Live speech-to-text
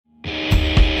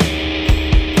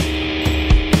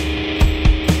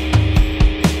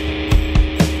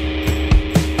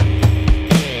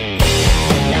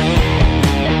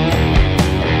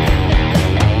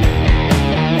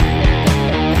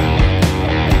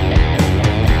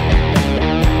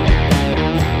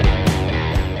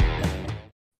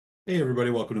everybody.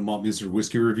 Welcome to Malt Music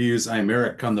Whiskey Reviews. I'm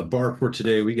Eric. On the bar for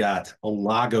today, we got a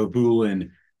Lagavulin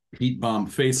Heat Bomb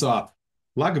Face Off.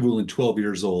 Lagavulin, 12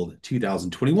 years old,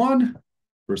 2021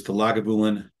 versus the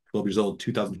Lagavulin, 12 years old,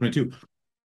 2022.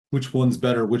 Which one's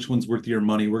better? Which one's worth your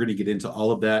money? We're going to get into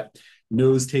all of that.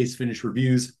 Nose, taste, finish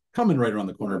reviews coming right around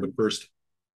the corner. But first,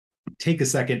 take a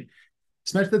second,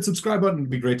 smash that subscribe button. It'd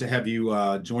be great to have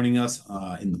you joining us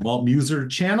in the Malt Muser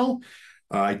channel.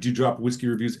 I do drop whiskey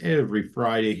reviews every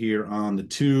Friday here on the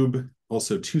tube.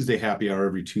 Also, Tuesday happy hour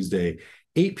every Tuesday,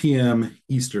 8 p.m.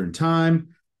 Eastern time.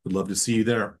 Would love to see you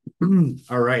there.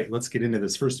 All right, let's get into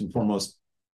this. First and foremost,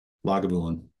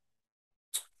 Lagavulin.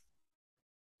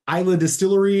 Isla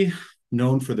Distillery,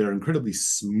 known for their incredibly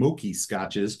smoky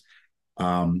scotches.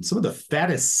 Some of the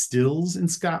fattest stills in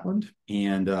Scotland,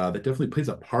 and that definitely plays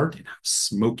a part in how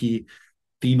smoky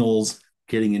phenols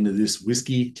getting into this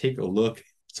whiskey. Take a look.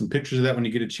 Some pictures of that when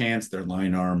you get a chance. Their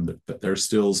line arm, their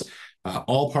stills,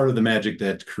 all part of the magic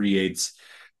that creates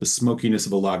the smokiness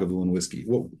of a Lagavulin whiskey.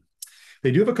 Well,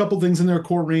 they do have a couple things in their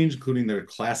core range, including their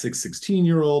classic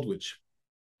 16-year-old, which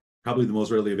probably the most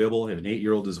readily available. They have an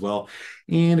 8-year-old as well,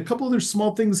 and a couple other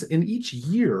small things in each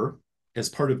year as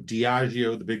part of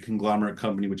Diageo, the big conglomerate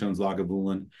company which owns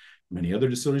Lagavulin and many other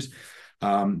distilleries.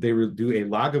 They will do a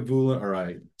Lagavulin or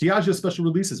a Diageo special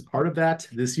release as part of that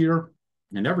this year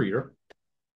and every year.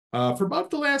 For about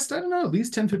the last, I don't know, at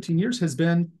least 10, 15 years has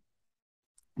been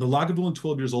the Lagavulin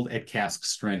 12 years old at cask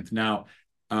strength. Now,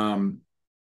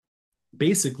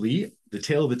 basically, the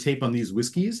tail of the tape on these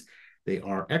whiskeys, they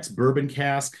are ex-bourbon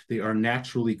cask. They are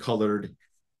naturally colored.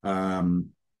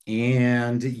 And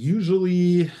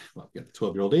usually, well, you got the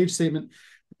 12-year-old age statement,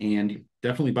 and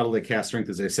definitely bottled at cask strength,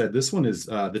 as I said. This one is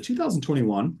the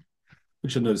 2021,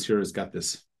 which you'll notice here has got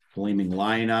this flaming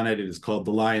lion on it. It is called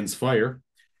the Lion's Fire.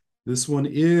 This one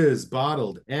is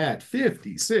bottled at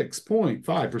 56.5%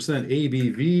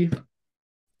 ABV.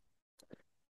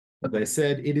 As I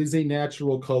said, it is a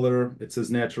natural color. It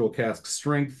says natural cask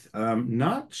strength.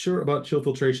 Not sure about chill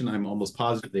filtration. I'm almost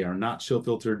positive they are not chill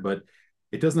filtered, but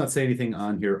it does not say anything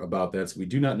on here about that, so we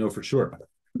do not know for sure.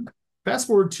 Fast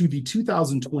forward to the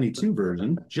 2022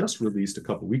 version, just released a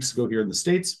couple weeks ago here in the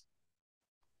States.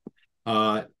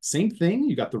 Same thing.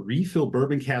 You got the refill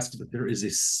bourbon cask, but there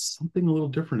is something a little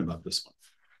different about this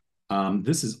one.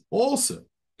 This is also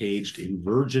aged in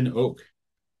virgin oak.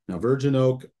 Now, virgin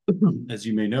oak, as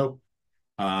you may know,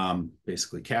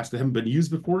 basically casks that haven't been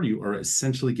used before, you are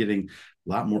essentially getting a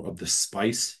lot more of the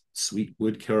spice, sweet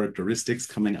wood characteristics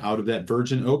coming out of that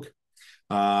virgin oak.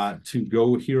 To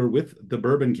go here with the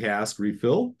bourbon cask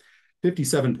refill,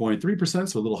 57.3%,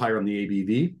 so a little higher on the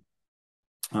ABV.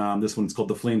 This one's called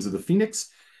the Flames of the Phoenix.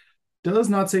 Does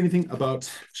not say anything about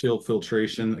chill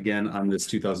filtration. Again, on this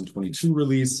 2022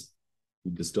 release,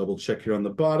 you just double check here on the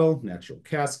bottle, natural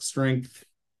cask strength.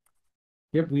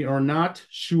 Yep, we are not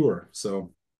sure.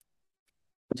 So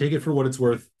take it for what it's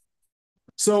worth.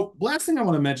 So last thing I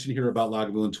want to mention here about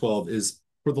Lagavulin 12 is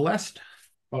for the last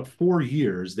about 4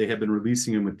 years, they have been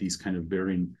releasing them with these kind of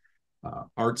varying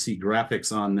artsy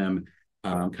graphics on them,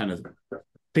 kind of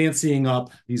fancying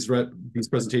up these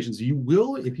presentations. You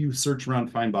will, if you search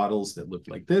around, find bottles that look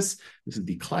like this. This is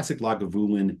the classic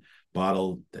Lagavulin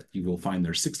bottle that you will find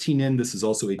their 16 in. This is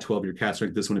also a 12-year cask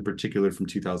strength, this one in particular from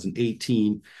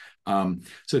 2018.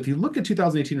 So if you look at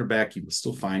 2018 or back, you will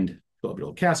still find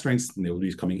 12-year-old cask strengths, and they will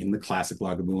be coming in the classic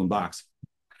Lagavulin box.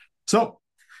 So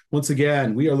once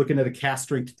again, we are looking at a cask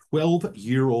strength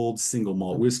 12-year-old single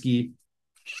malt whiskey.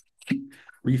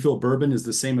 Refill bourbon is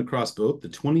the same across both. The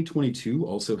 2022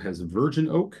 also has virgin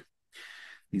oak.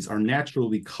 These are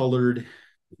naturally colored.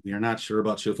 We are not sure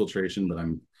about chill filtration, but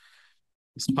I'm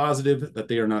positive that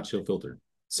they are not chill filtered.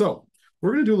 So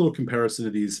we're going to do a little comparison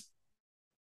of these,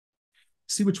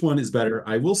 see which one is better.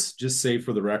 I will just say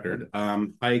for the record,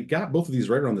 I got both of these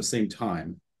right around the same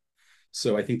time.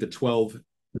 So I think the 12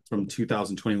 from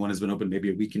 2021 has been open maybe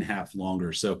a week and a half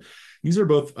longer. So these are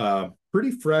both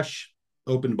pretty fresh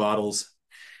open bottles.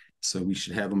 So we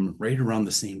should have them right around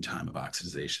the same time of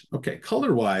oxidization. Okay,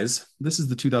 color-wise, this is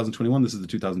the 2021, this is the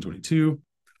 2022.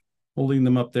 Holding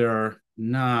them up there are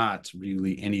not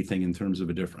really anything in terms of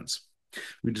a difference.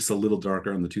 We're just a little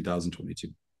darker on the 2022.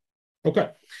 Okay,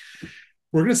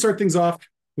 we're going to start things off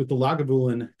with the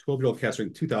Lagavulin 12-year-old cask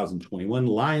strength 2021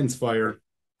 Lion's Fire.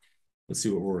 Let's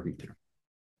see what we're working with here.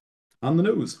 On the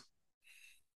nose.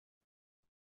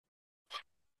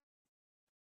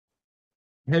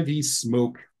 Heavy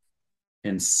smoke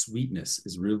and sweetness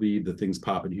is really the things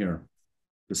popping here.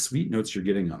 The sweet notes you're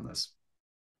getting on this.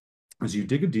 As you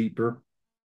dig deeper,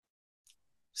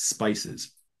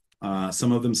 spices.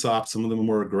 Some of them soft, some of them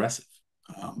more aggressive.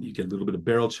 You get a little bit of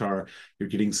barrel char. You're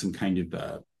getting some kind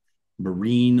of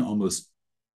marine, almost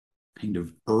kind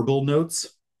of herbal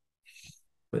notes,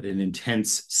 but an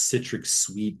intense citric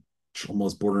sweet,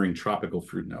 almost bordering tropical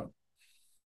fruit note.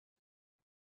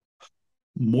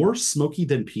 More smoky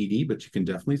than peaty, but you can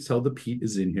definitely tell the peat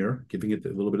is in here, giving it a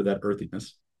little bit of that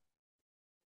earthiness.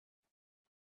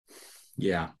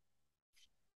 Yeah.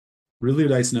 Really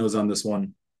nice nose on this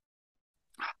one.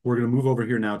 We're going to move over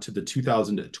here now to the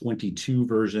 2022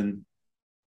 version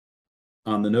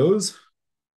on the nose.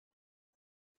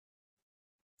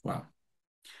 Wow.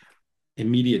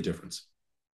 Immediate difference.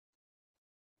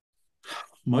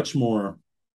 Much more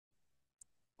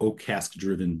oak cask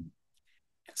driven,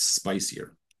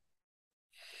 spicier.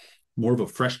 More of a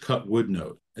fresh cut wood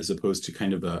note as opposed to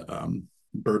kind of a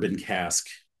bourbon cask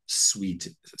sweet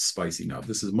spicy note.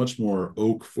 This is much more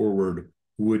oak forward,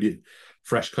 wood,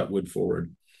 fresh cut wood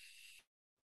forward.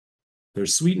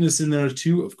 There's sweetness in there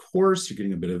too, of course. You're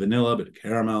getting a bit of vanilla, a bit of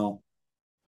caramel.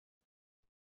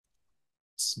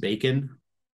 It's bacon.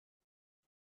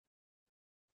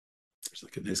 There's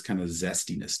like a nice kind of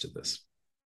zestiness to this.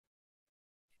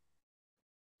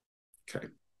 Okay.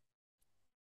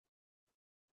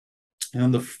 And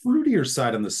on the fruitier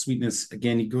side, on the sweetness,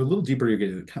 again, you go a little deeper, you're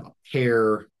getting kind of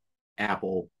pear,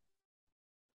 apple,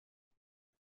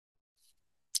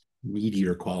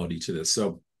 meatier quality to this.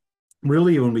 So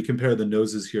really, when we compare the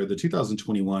noses here, the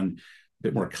 2021, a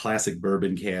bit more classic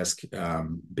bourbon cask,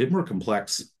 bit more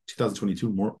complex. 2022,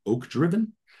 more oak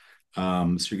driven.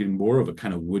 So you're getting more of a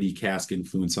kind of woody cask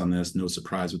influence on this. No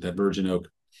surprise with that virgin oak,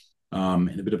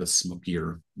 and a bit of a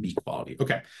smokier meat quality.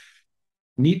 Okay.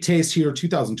 Neat taste here,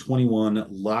 2021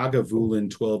 Lagavulin,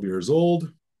 12 years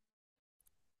old.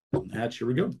 Hatch, here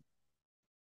we go.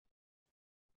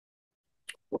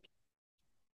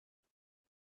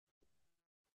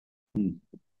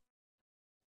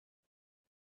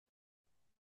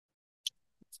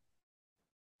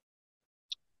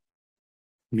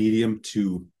 Medium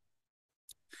to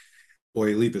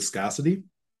oily viscosity.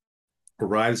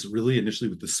 Arrives really initially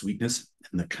with the sweetness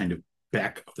and the kind of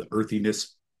back of the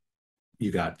earthiness.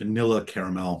 You got vanilla,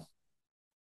 caramel,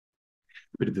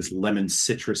 a bit of this lemon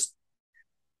citrus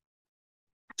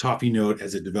toffee note.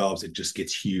 As it develops, it just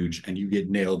gets huge and you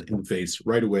get nailed in the face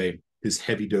right away. This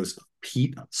heavy dose of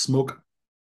peat smoke.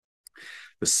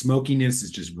 The smokiness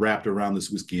is just wrapped around this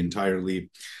whiskey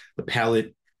entirely. The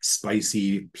palate,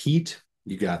 spicy peat.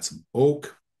 You got some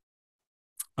oak.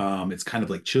 It's kind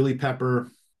of like chili pepper.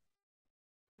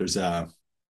 There's a,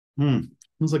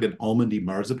 it's like an almondy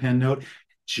marzipan note.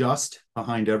 Just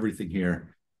behind everything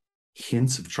here,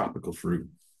 hints of tropical fruit.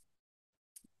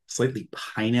 Slightly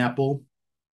pineapple,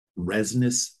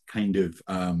 resinous, kind of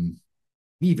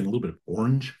even a little bit of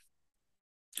orange.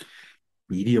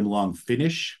 Medium long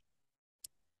finish.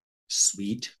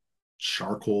 Sweet,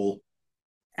 charcoal,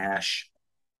 ash,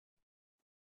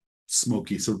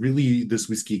 smoky. So really, this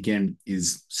whiskey, again,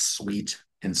 is sweet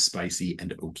and spicy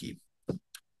and oaky.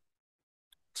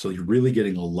 So you're really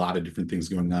getting a lot of different things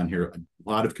going on here, a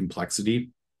lot of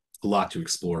complexity, a lot to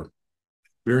explore.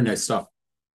 Very nice stuff.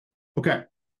 Okay.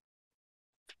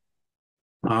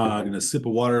 I'm going to sip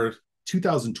of water.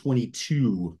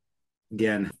 2022.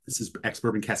 Again, this is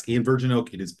ex-bourbon cask and virgin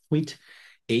oak. It is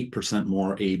 0.8%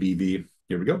 more ABV.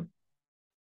 Here we go.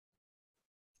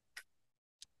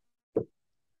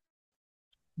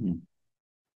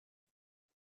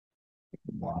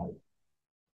 Wow.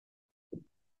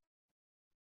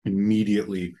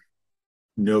 Immediately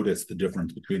notice the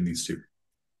difference between these two.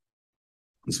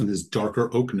 This one has darker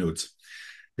oak notes.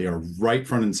 They are right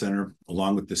front and center,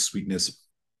 along with this sweetness.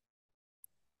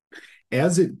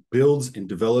 As it builds and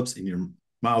develops in your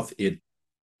mouth, you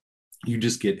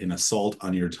just get an assault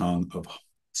on your tongue of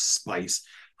spice,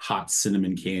 hot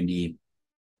cinnamon candy.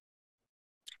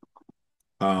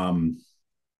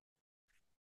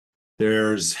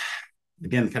 There's,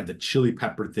 again, kind of the chili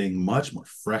pepper thing, much more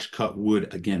fresh cut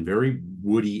wood. Again, very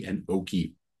woody and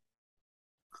oaky.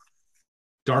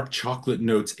 Dark chocolate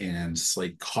notes and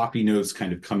slight coffee notes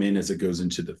kind of come in as it goes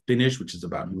into the finish, which is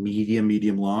about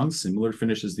medium long, similar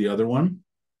finish as the other one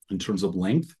in terms of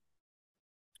length.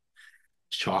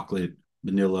 Chocolate,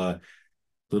 vanilla,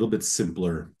 a little bit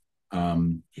simpler,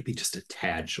 maybe just a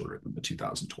tad shorter than the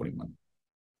 2021.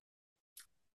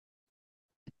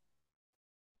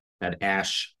 That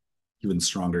ash, even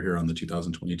stronger here on the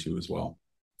 2022 as well.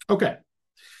 Okay,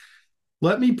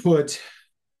 let me put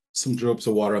some drops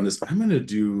of water on this. I'm going to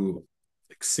do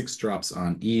like 6 drops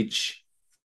on each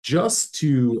just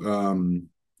to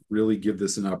really give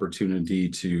this an opportunity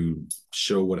to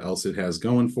show what else it has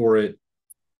going for it.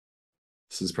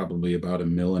 This is probably about 1.5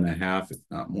 mils, if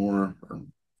not more, or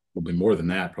Probably more than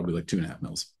that, probably like 2.5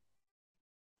 mils.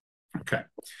 Okay.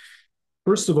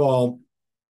 First of all,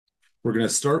 we're going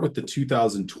to start with the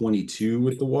 2022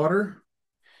 with the water,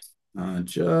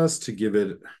 just to give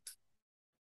it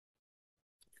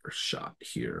a shot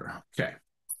here. Okay.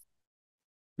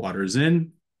 Water's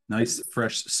in. Nice,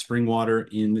 fresh spring water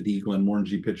in the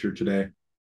Glenmorangie pitcher today.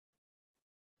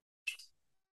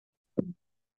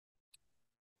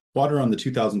 Water on the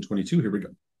 2022. Here we go.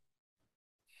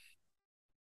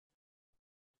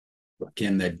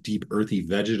 Again, that deep, earthy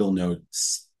vegetal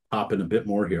notes popping a bit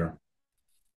more here.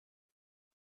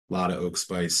 A lot of oak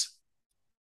spice.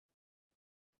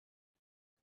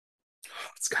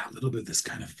 It's got a little bit of this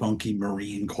kind of funky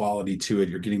marine quality to it.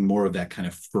 You're getting more of that kind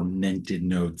of fermented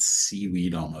notes,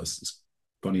 seaweed almost, as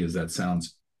funny as that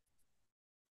sounds.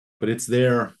 But it's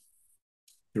there.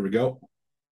 Here we go.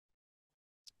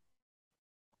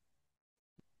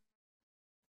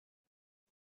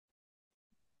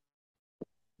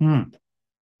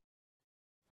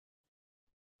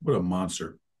 What a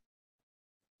monster.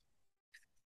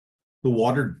 The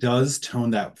water does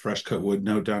tone that fresh cut wood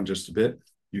note down just a bit.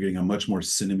 You're getting a much more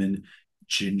cinnamon,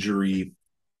 gingery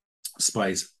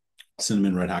spice,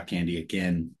 cinnamon red hot candy.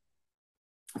 Again,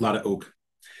 a lot of oak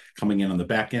coming in on the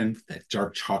back end. That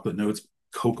dark chocolate notes,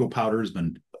 cocoa powder has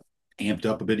been amped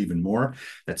up a bit even more.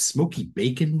 That smoky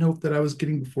bacon note that I was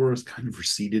getting before has kind of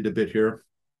receded a bit here.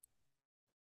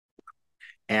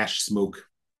 Ash smoke,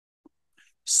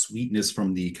 sweetness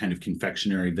from the kind of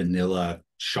confectionery vanilla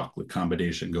chocolate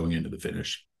combination going into the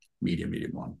finish. Medium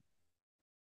one.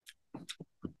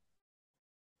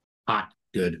 Hot,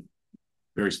 good,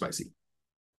 very spicy.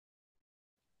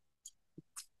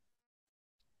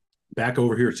 Back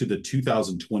over here to the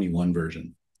 2021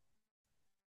 version.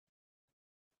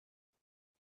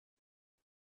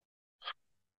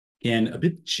 And a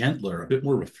bit gentler, a bit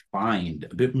more refined,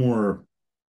 a bit more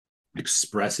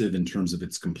expressive in terms of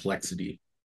its complexity.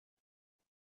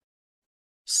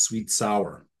 Sweet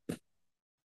sour. I'm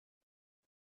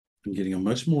getting a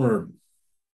much more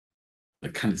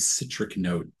like kind of citric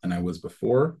note than I was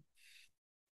before.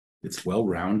 It's well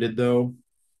rounded though.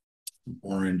 Some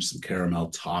orange, some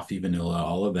caramel, toffee, vanilla,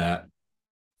 all of that.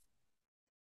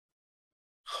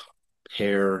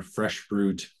 Pear, fresh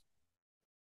fruit.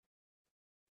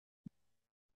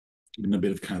 Even a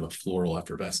bit of kind of a floral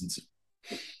effervescence.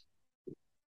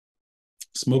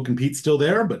 Smoke and peat still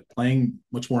there, but playing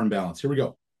much more in balance. Here we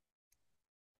go.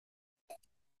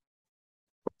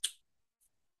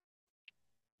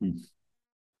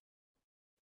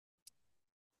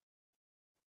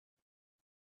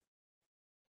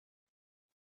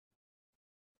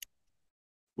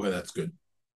 Boy, that's good.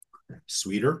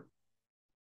 Sweeter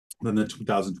than the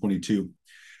 2022.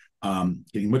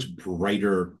 Getting much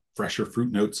brighter, fresher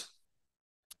fruit notes.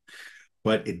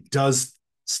 But it does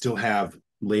still have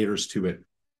layers to it,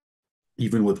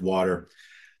 even with water.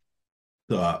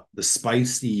 The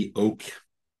spicy oak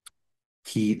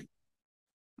heat,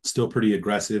 still pretty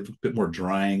aggressive, a bit more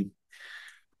drying,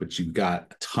 but you've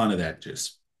got a ton of that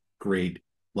just great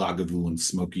Lagavulin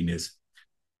smokiness,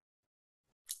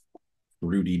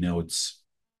 fruity notes,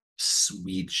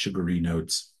 sweet, sugary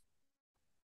notes,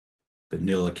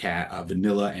 vanilla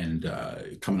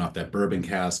and coming off that bourbon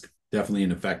cask. Definitely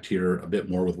in effect here, a bit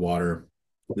more with water.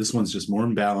 This one's just more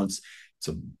in balance. It's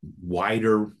a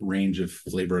wider range of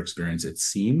flavor experience, it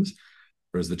seems,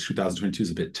 whereas the 2022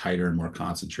 is a bit tighter and more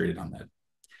concentrated on that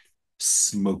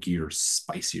smokier,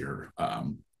 spicier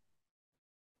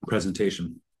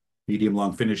presentation. Medium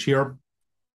long finish here.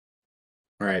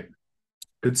 All right,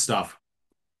 good stuff.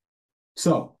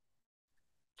 So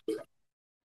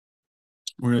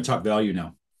we're going to talk value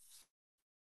now.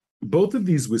 Both of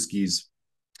these whiskeys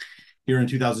here in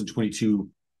 2022,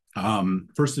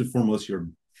 first and foremost,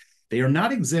 they are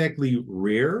not exactly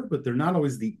rare, but they're not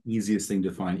always the easiest thing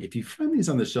to find. If you find these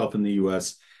on the shelf in the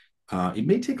US, it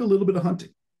may take a little bit of hunting.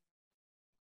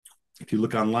 If you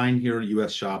look online here at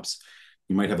US shops,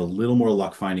 you might have a little more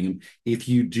luck finding them. If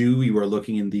you do, you are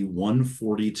looking in the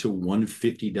 $140 to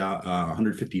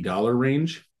 $150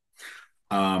 range.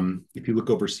 If you look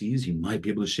overseas, you might be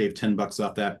able to shave $10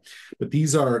 off that. But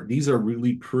these are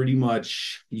really pretty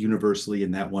much universally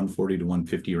in that $140 to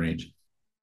 $150 range.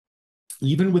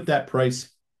 Even with that price,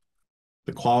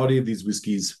 the quality of these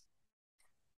whiskeys,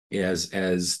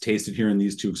 as tasted here in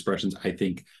these two expressions, I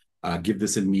think give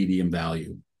this a medium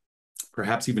value,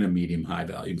 perhaps even a medium high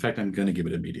value. In fact, I'm going to give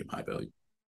it a medium high value.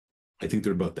 I think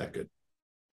they're both that good.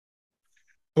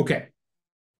 Okay.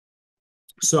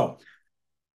 So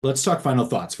let's talk final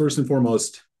thoughts. First and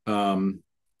foremost, I've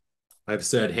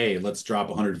said, hey, let's drop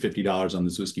 $150 on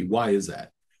this whiskey. Why is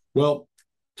that? Well,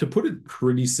 To put it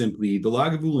pretty simply, the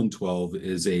Lagavulin 12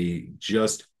 is a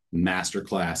just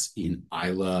masterclass in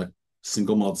Islay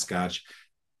single malt Scotch.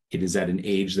 It is at an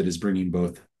age that is bringing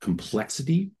both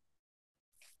complexity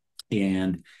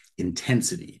and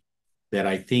intensity that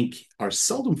I think are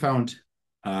seldom found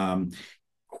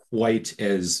quite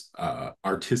as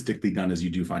artistically done as you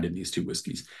do find in these two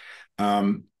whiskeys.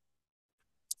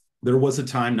 There was a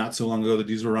time not so long ago that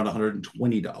these were around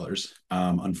 $120.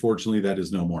 Unfortunately, that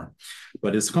is no more.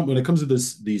 But when it comes to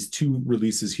these two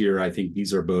releases here, I think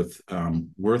these are both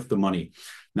worth the money.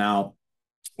 Now,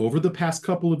 over the past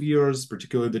couple of years,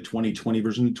 particularly the 2020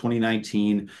 version of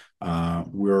 2019,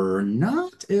 were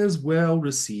not as well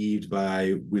received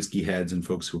by whiskey heads and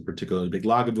folks who are particularly big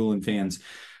Lagavulin fans.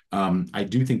 I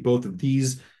do think both of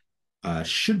these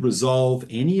should resolve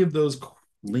any of those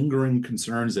lingering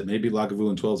concerns that maybe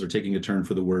Lagavulin 12s are taking a turn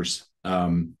for the worse.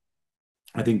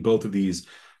 I think both of these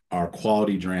are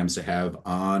quality drams to have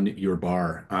on your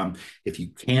bar. If you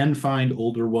can find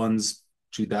older ones,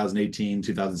 2018,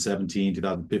 2017,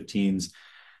 2015s,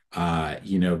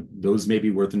 those may be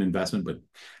worth an investment, but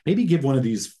maybe give one of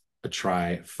these a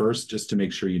try first, just to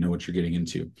make sure you know what you're getting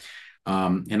into.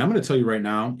 And I'm going to tell you right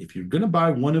now, if you're going to buy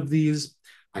one of these,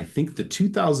 I think the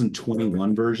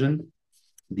 2021 version,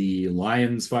 the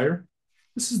Lion's Fire,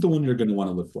 this is the one you're going to want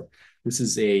to look for. This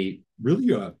is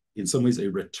really in some ways, a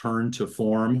return to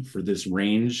form for this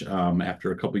range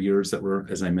after a couple of years that were,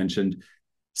 as I mentioned,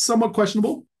 somewhat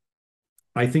questionable.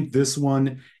 I think this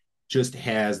one just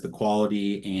has the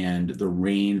quality and the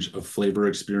range of flavor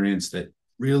experience that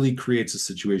really creates a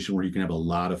situation where you can have a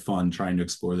lot of fun trying to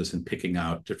explore this and picking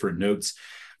out different notes.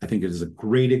 I think it is a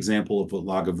great example of what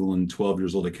Lagavulin 12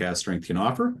 years old at cask strength can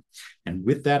offer. And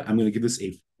with that, I'm going to give this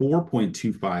a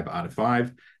 4.25 out of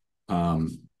 5.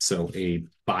 So a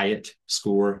buy it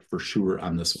score for sure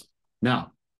on this one.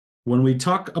 Now, when we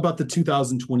talk about the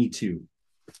 2022,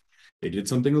 they did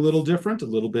something a little different, a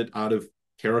little bit out of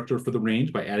character for the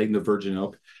range by adding the virgin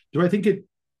oak. Do I think it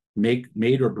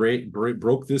made or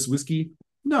broke this whiskey?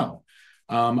 No.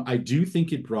 I do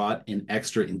think it brought an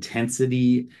extra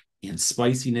intensity and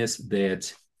spiciness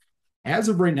that, as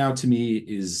of right now, to me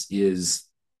is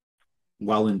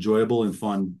while enjoyable and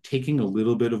fun, taking a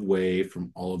little bit away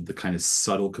from all of the kind of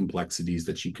subtle complexities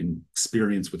that you can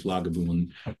experience with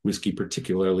Lagavulin whiskey,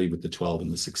 particularly with the 12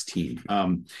 and the 16.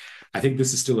 I think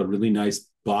this is still a really nice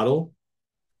bottle.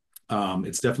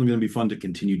 It's definitely going to be fun to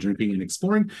continue drinking and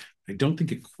exploring. I don't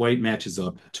think it quite matches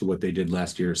up to what they did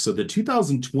last year. So the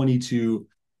 2022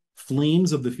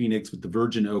 Flames of the Phoenix with the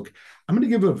virgin oak, I'm going to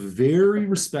give a very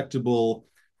respectable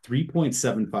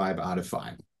 3.75 out of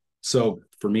 5. So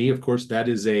for me, of course, that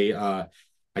is I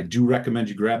do recommend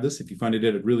you grab this if you find it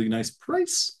at a really nice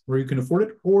price where you can afford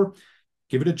it, or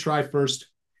give it a try first.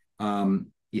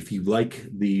 If you like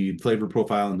the flavor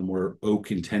profile and the more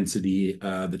oak intensity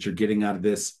that you're getting out of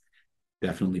this,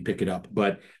 definitely pick it up.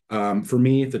 But for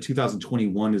me, the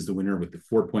 2021 is the winner with the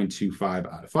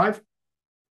 4.25 out of 5.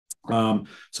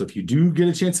 So if you do get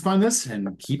a chance to find this,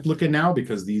 and keep looking now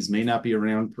because these may not be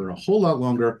around for a whole lot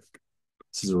longer,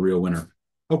 this is a real winner.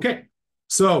 Okay,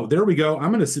 so there we go.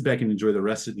 I'm going to sit back and enjoy the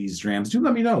rest of these drams. Do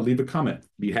let me know. Leave a comment. Have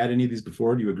you had any of these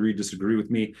before? Do you agree, disagree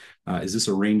with me? Is this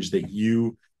a range that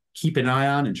you keep an eye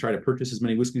on and try to purchase as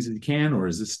many whiskeys as you can, or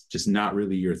is this just not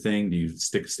really your thing? Do you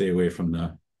stay away from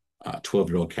the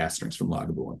 12-year-old cask strengths from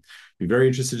Lagavulin? Be very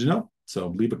interested to know. So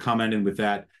leave a comment in with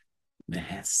that.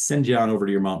 Send you on over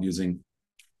to your Malt Musing,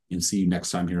 and see you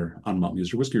next time here on Malt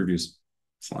Muser Whiskey Reviews.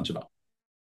 Sláinte.